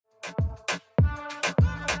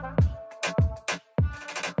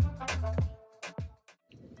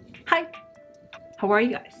How are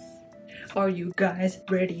you guys? Are you guys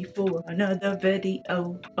ready for another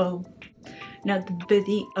video? Another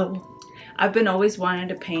video. I've been always wanting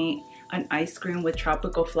to paint an ice cream with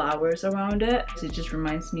tropical flowers around it. It just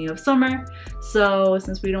reminds me of summer. So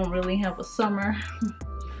since we don't really have a summer,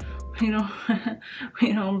 we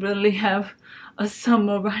don't really have a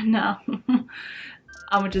summer right now.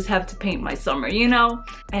 I would just have to paint my summer, you know?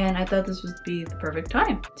 And I thought this would be the perfect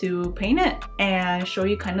time to paint it and show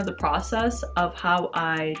you kind of the process of how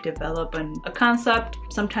I develop a concept.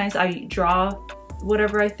 Sometimes I draw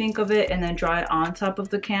whatever I think of it and then draw it on top of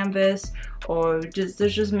the canvas, or there's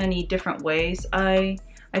just many different ways I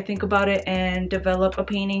think about it and develop a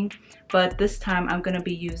painting. But this time I'm gonna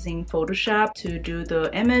be using Photoshop to do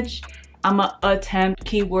the image. I'm gonna attempt,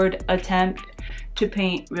 keyword attempt, to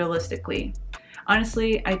paint realistically.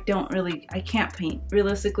 Honestly, I can't paint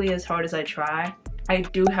realistically as hard as I try. I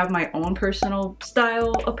do have my own personal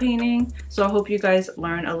style of painting, so I hope you guys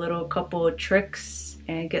learn a couple of tricks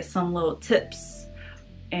and get some little tips,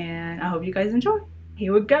 and I hope you guys enjoy.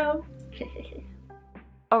 Here we go.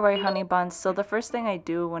 Alright, honey buns, so the first thing I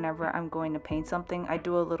do whenever I'm going to paint something, I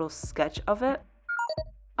do a little sketch of it.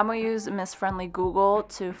 I'm gonna use Miss Friendly Google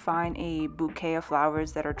to find a bouquet of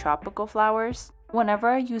flowers that are tropical flowers. Whenever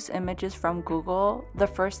I use images from Google, the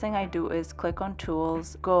first thing I do is click on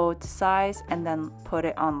tools, go to size, and then put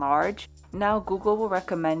it on large. Now Google will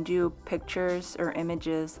recommend you pictures or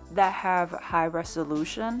images that have high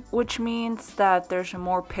resolution, which means that there's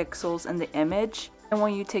more pixels in the image. And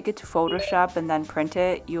when you take it to Photoshop and then print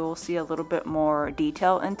it, you'll see a little bit more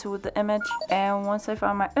detail into the image. And once I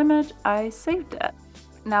found my image, I saved it.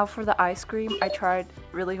 Now for the ice cream, I tried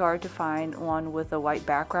really hard to find one with a white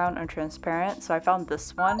background and transparent, so I found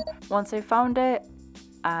this one. Once I found it,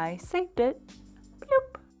 I saved it.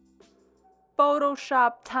 Bloop.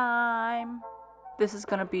 Photoshop time! This is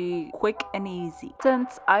gonna be quick and easy.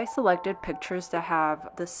 Since I selected pictures that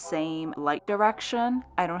have the same light direction,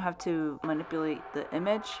 I don't have to manipulate the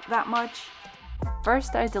image that much.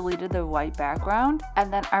 First, I deleted the white background,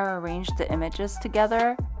 and then I arranged the images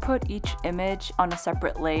together. Put each image on a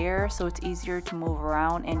separate layer so it's easier to move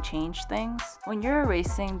around and change things. When you're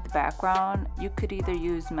erasing the background, you could either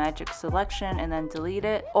use magic selection and then delete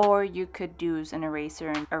it, or you could use an eraser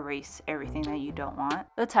and erase everything that you don't want.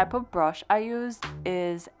 The type of brush I used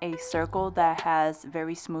is a circle that has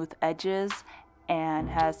very smooth edges and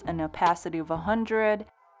has an opacity of 100.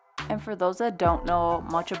 And for those that don't know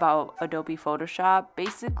much about Adobe Photoshop,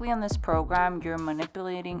 basically on this program you're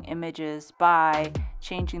manipulating images by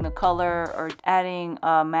changing the color or adding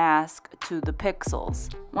a mask to the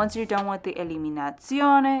pixels. Once you're done with the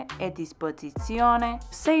eliminazione e disposizione,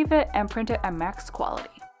 save it and print it at max quality.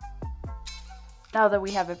 Now that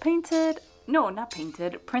we have it painted, no, not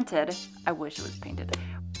painted, printed, I wish it was painted,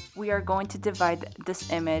 we are going to divide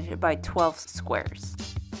this image by 12 squares.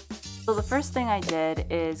 So the first thing I did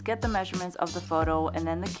is get the measurements of the photo and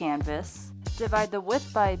then the canvas, divide the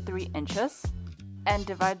width by 3 inches, and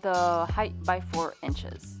divide the height by 4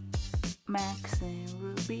 inches. Max and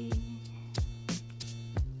Ruby,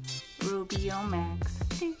 Ruby on Max.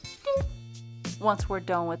 Once we're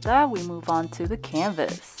done with that, we move on to the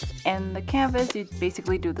canvas. And the canvas, you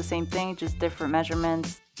basically do the same thing, just different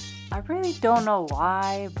measurements. I really don't know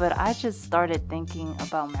why, but I just started thinking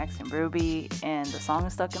about Max and Ruby and the song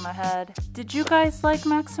stuck in my head. Did you guys like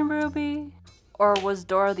Max and Ruby? Or was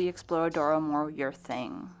Dora the Exploradora more your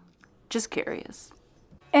thing? Just curious.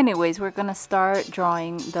 Anyways, we're gonna start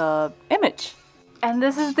drawing the image. And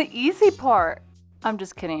this is the easy part. I'm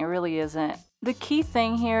just kidding, it really isn't. The key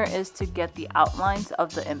thing here is to get the outlines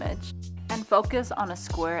of the image and focus on a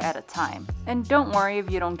square at a time. And don't worry if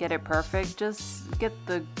you don't get it perfect, just get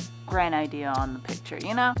the grand idea on the picture,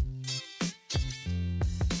 you know?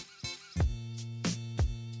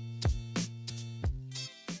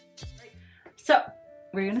 So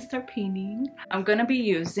we're gonna start painting. I'm gonna be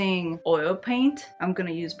using oil paint. I'm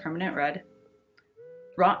gonna use permanent red,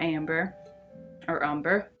 raw amber, or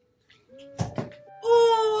umber.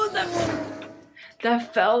 Ooh,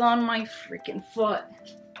 that fell on my freaking foot.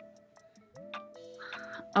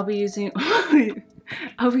 I'll be using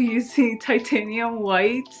titanium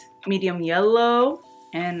white, medium yellow,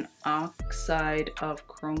 and oxide of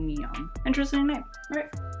chromium. Interesting name, right?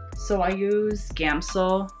 So I use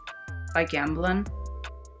Gamsol by Gamblin.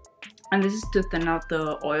 And this is to thin out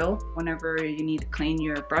the oil whenever you need to clean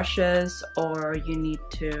your brushes or you need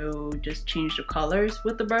to just change the colors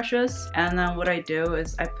with the brushes. And then what I do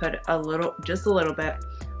is I put just a little bit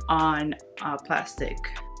on plastic.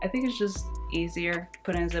 I think it's just easier to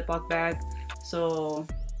put in a Ziploc bag, so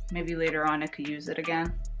maybe later on I could use it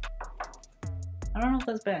again. I don't know if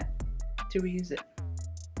that's bad to reuse it.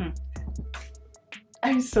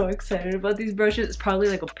 I'm so excited about these brushes. It's probably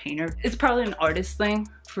like a painter. It's probably an artist thing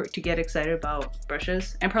to get excited about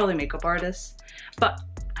brushes, and probably makeup artists. But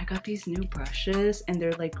I got these new brushes and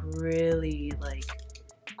they're like really like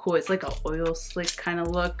cool. It's like an oil slick kind of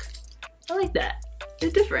look. I like that.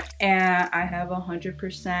 It's different. And I have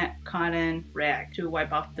 100% cotton rag to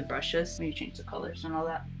wipe off the brushes when you change the colors and all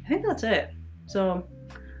that. I think that's it. So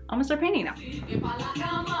I'm gonna start painting now.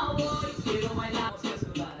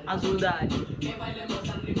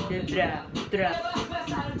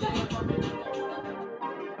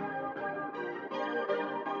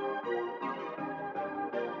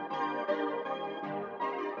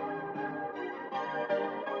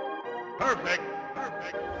 Perfect.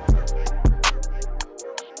 Perfect.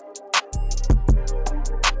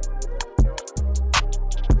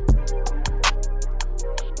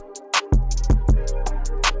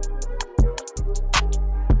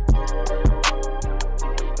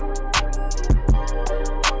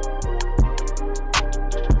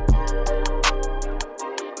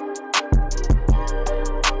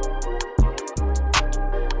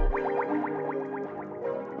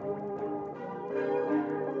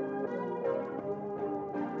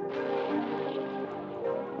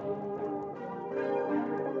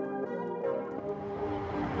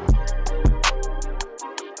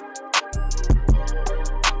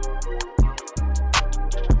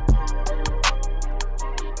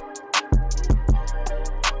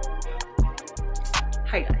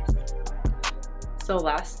 Hi guys. So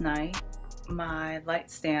last night my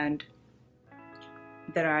light stand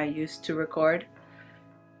that I used to record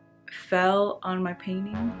fell on my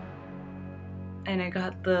painting, and I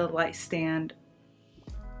got the light stand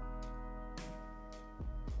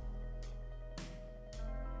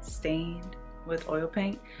stained with oil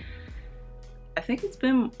paint. I think it's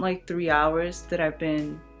been like 3 hours that I've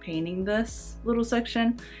been painting this little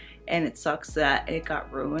section, and it sucks that it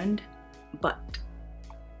got ruined, but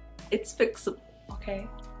it's fixable, okay?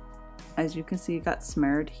 As you can see, it got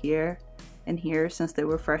smeared here and here since they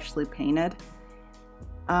were freshly painted.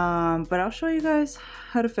 But I'll show you guys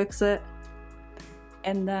how to fix it.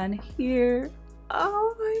 And then here,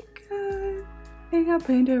 oh my god, it got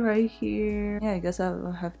painted right here. Yeah, I guess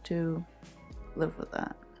I'll have to live with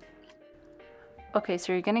that. Okay,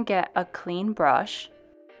 so you're gonna get a clean brush.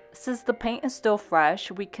 Since the paint is still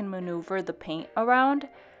fresh, we can maneuver the paint around.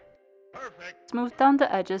 Perfect. Smooth down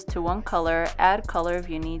the edges to one color, add color if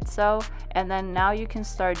you need so, and then now you can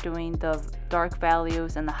start doing the dark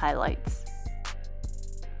values and the highlights.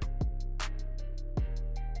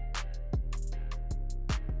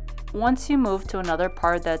 Once you move to another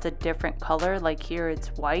part that's a different color, like here it's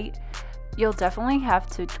white, you'll definitely have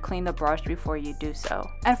to clean the brush before you do so.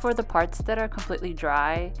 And for the parts that are completely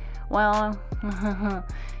dry, well,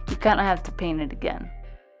 you kind of have to paint it again.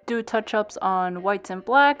 Do touch-ups on whites and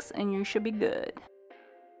blacks and you should be good.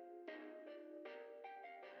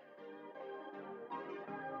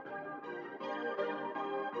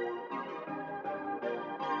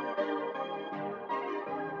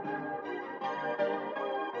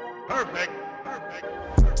 Perfect.